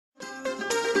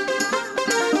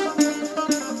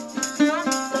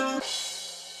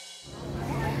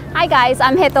Hi guys,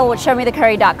 I'm Hetal with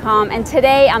ShowMeTheCurry.com, and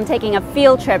today I'm taking a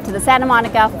field trip to the Santa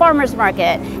Monica Farmers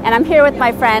Market, and I'm here with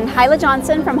my friend Hilah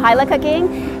Johnson from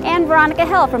HilahCooking and Veronica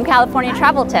Hill from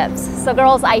CaliforniaTravelTips. So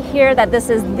girls, I hear that this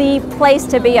is the place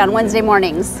to be on Wednesday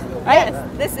mornings, right?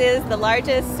 Yes, this is the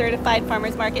largest certified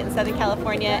farmers market in Southern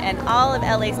California, and all of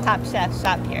LA's top chefs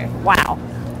shop here. Wow.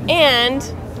 And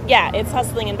yeah, it's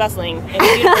hustling and bustling. It's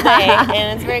a beautiful day,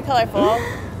 and it's very colorful.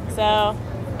 So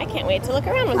I can't wait to look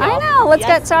around with you. I know, let's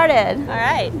get started. All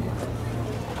right.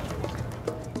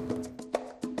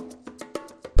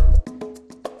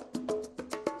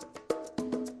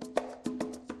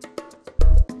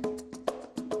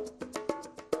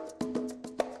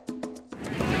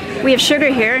 We have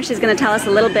Sugar here, and she's going to tell us a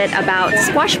little bit about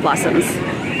squash blossoms.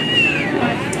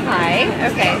 Hi.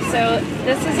 Okay, so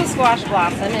this is a squash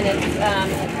blossom, and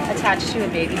it's attached to a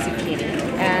baby zucchini.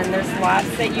 And there's lots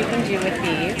that you can do with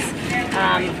these.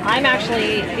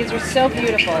 These are so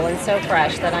beautiful and so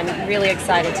fresh that I'm really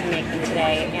excited to make them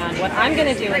today. And what I'm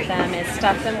going to do with them is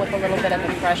stuff them with a little bit of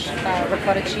a fresh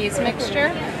ricotta cheese mixture,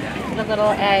 a little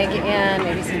egg and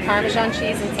maybe some Parmesan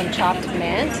cheese and some chopped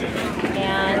mint.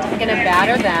 And I'm going to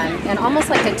batter them, and almost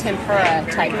like a tempura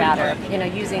type batter, you know,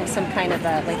 using some kind of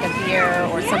like a beer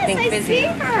or something fizzy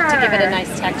to give it a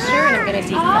nice texture, and I'm going to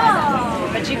deep fry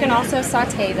them. But you can also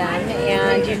saute them,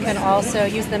 and you can also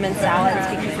use them in salads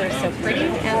because they're so pretty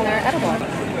and they're edible.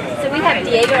 So we have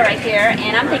Diego right here,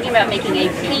 and I'm thinking about making a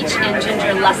peach and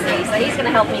ginger lassi. So he's going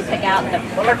to help me pick out the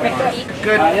perfect peach.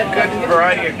 Good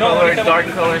variety of colors, dark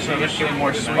colors are usually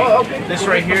more sweet. This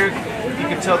right here, you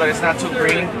can tell that it's not too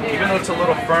green. Even though it's a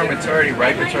little firm, it's already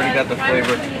ripe, it's already got the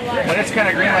flavor. When it's kind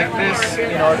of green like this,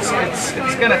 you know, it's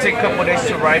going to take a couple days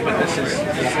to ripe, but this is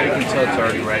how you can tell it's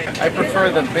already ripe. I prefer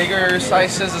the bigger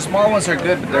slices. The small ones are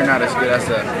good, but they're not as good as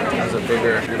a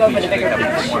bigger peach. Go for the bigger They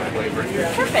have peach. more flavor.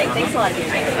 Perfect. Thanks a lot,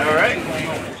 Diego. All right.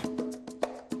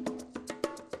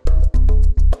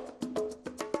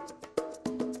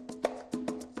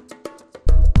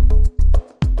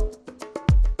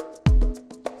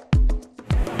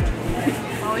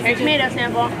 Here's tomato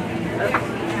sample.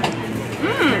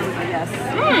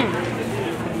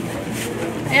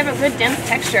 They have a good dense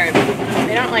texture.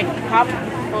 They don't like pop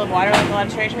full of water like a lot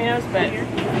of cherry tomatoes, but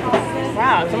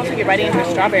wow, it's almost like you're biting into a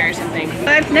strawberry or something.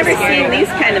 I've never seen these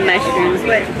kind of mushrooms.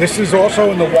 This is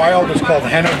also in the wild. It's called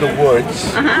hen of the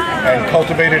woods, and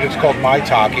cultivated it's called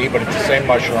maitake, but it's the same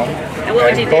mushroom. And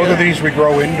what would you do? Both of these we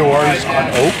grow indoors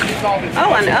on oak.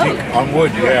 Oh, on oak. On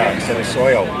wood, yeah, instead of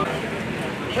soil.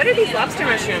 What are these lobster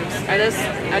mushrooms?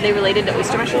 Are they related to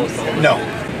oyster mushrooms? No,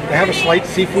 they have a slight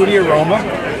seafoody aroma,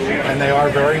 and they are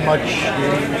very much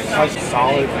like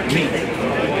solid meat.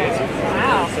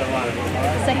 Wow.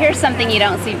 So here's something you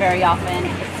don't see very often.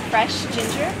 It's fresh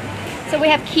ginger. So we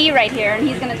have Key right here, and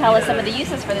he's going to tell us some of the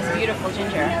uses for this beautiful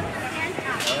ginger.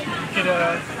 You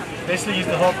could basically use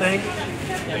the whole thing.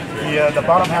 The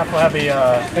bottom half will have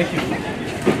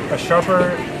a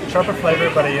sharper flavor,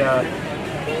 but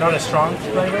not a strong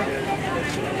flavor.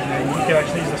 And then you can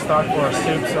actually use the stock for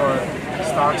soups or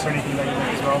stocks or anything that you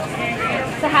make as well.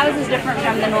 So how is this different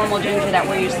from the normal ginger that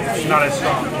we're used to seeing? It's not as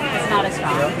strong. It's not as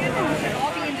strong.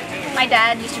 My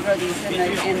dad used to grow these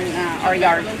in our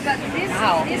yard.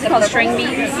 Wow. It's called string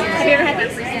beans. Have you ever had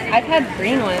these? I've had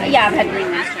green ones. Yeah, I've had green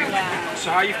ones too. Yeah.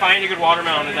 So how you find a good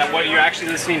watermelon is that what you're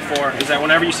actually listening for is that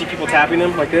whenever you see people tapping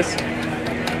them like this,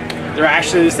 they're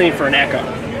actually listening for an echo.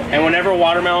 And whenever a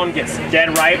watermelon gets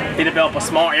dead ripe, they develop a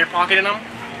small air pocket in them.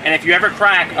 And if you ever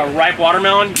crack a ripe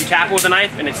watermelon, you tap it with a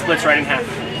knife and it splits right in half.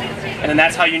 And then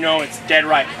that's how you know it's dead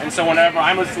ripe. And so whenever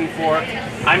I'm listening for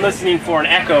an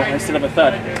echo instead of a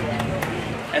thud.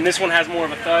 And this one has more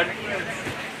of a thud.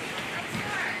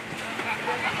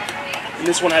 And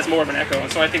this one has more of an echo. And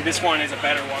so I think this one is a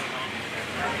better watermelon.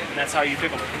 And that's how you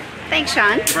pickle them. Thanks,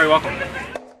 Sean. You're very welcome.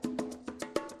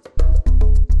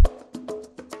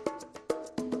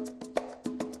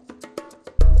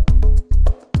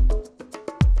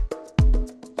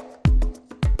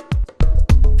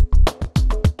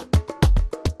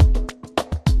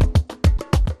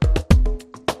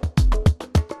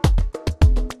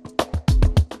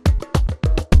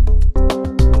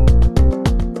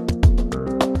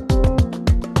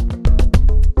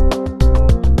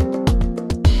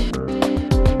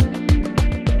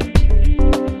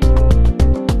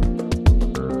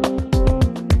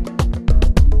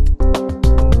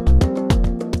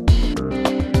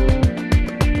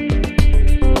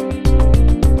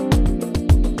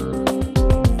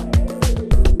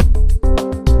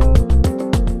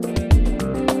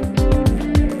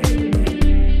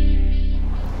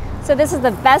 So this is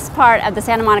the best part of the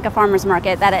Santa Monica Farmers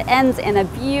Market, that it ends in a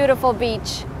beautiful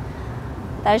beach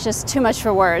That is just too much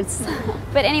for words.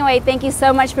 But anyway, thank you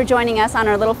so much for joining us on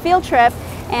our little field trip.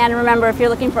 And remember, if you're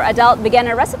looking for adult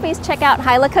beginner recipes, check out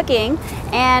Hilah Cooking.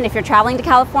 And if you're traveling to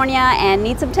California and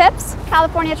need some tips,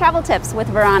 California Travel Tips with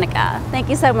Veronica. Thank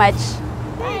you so much.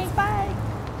 Thanks, bye.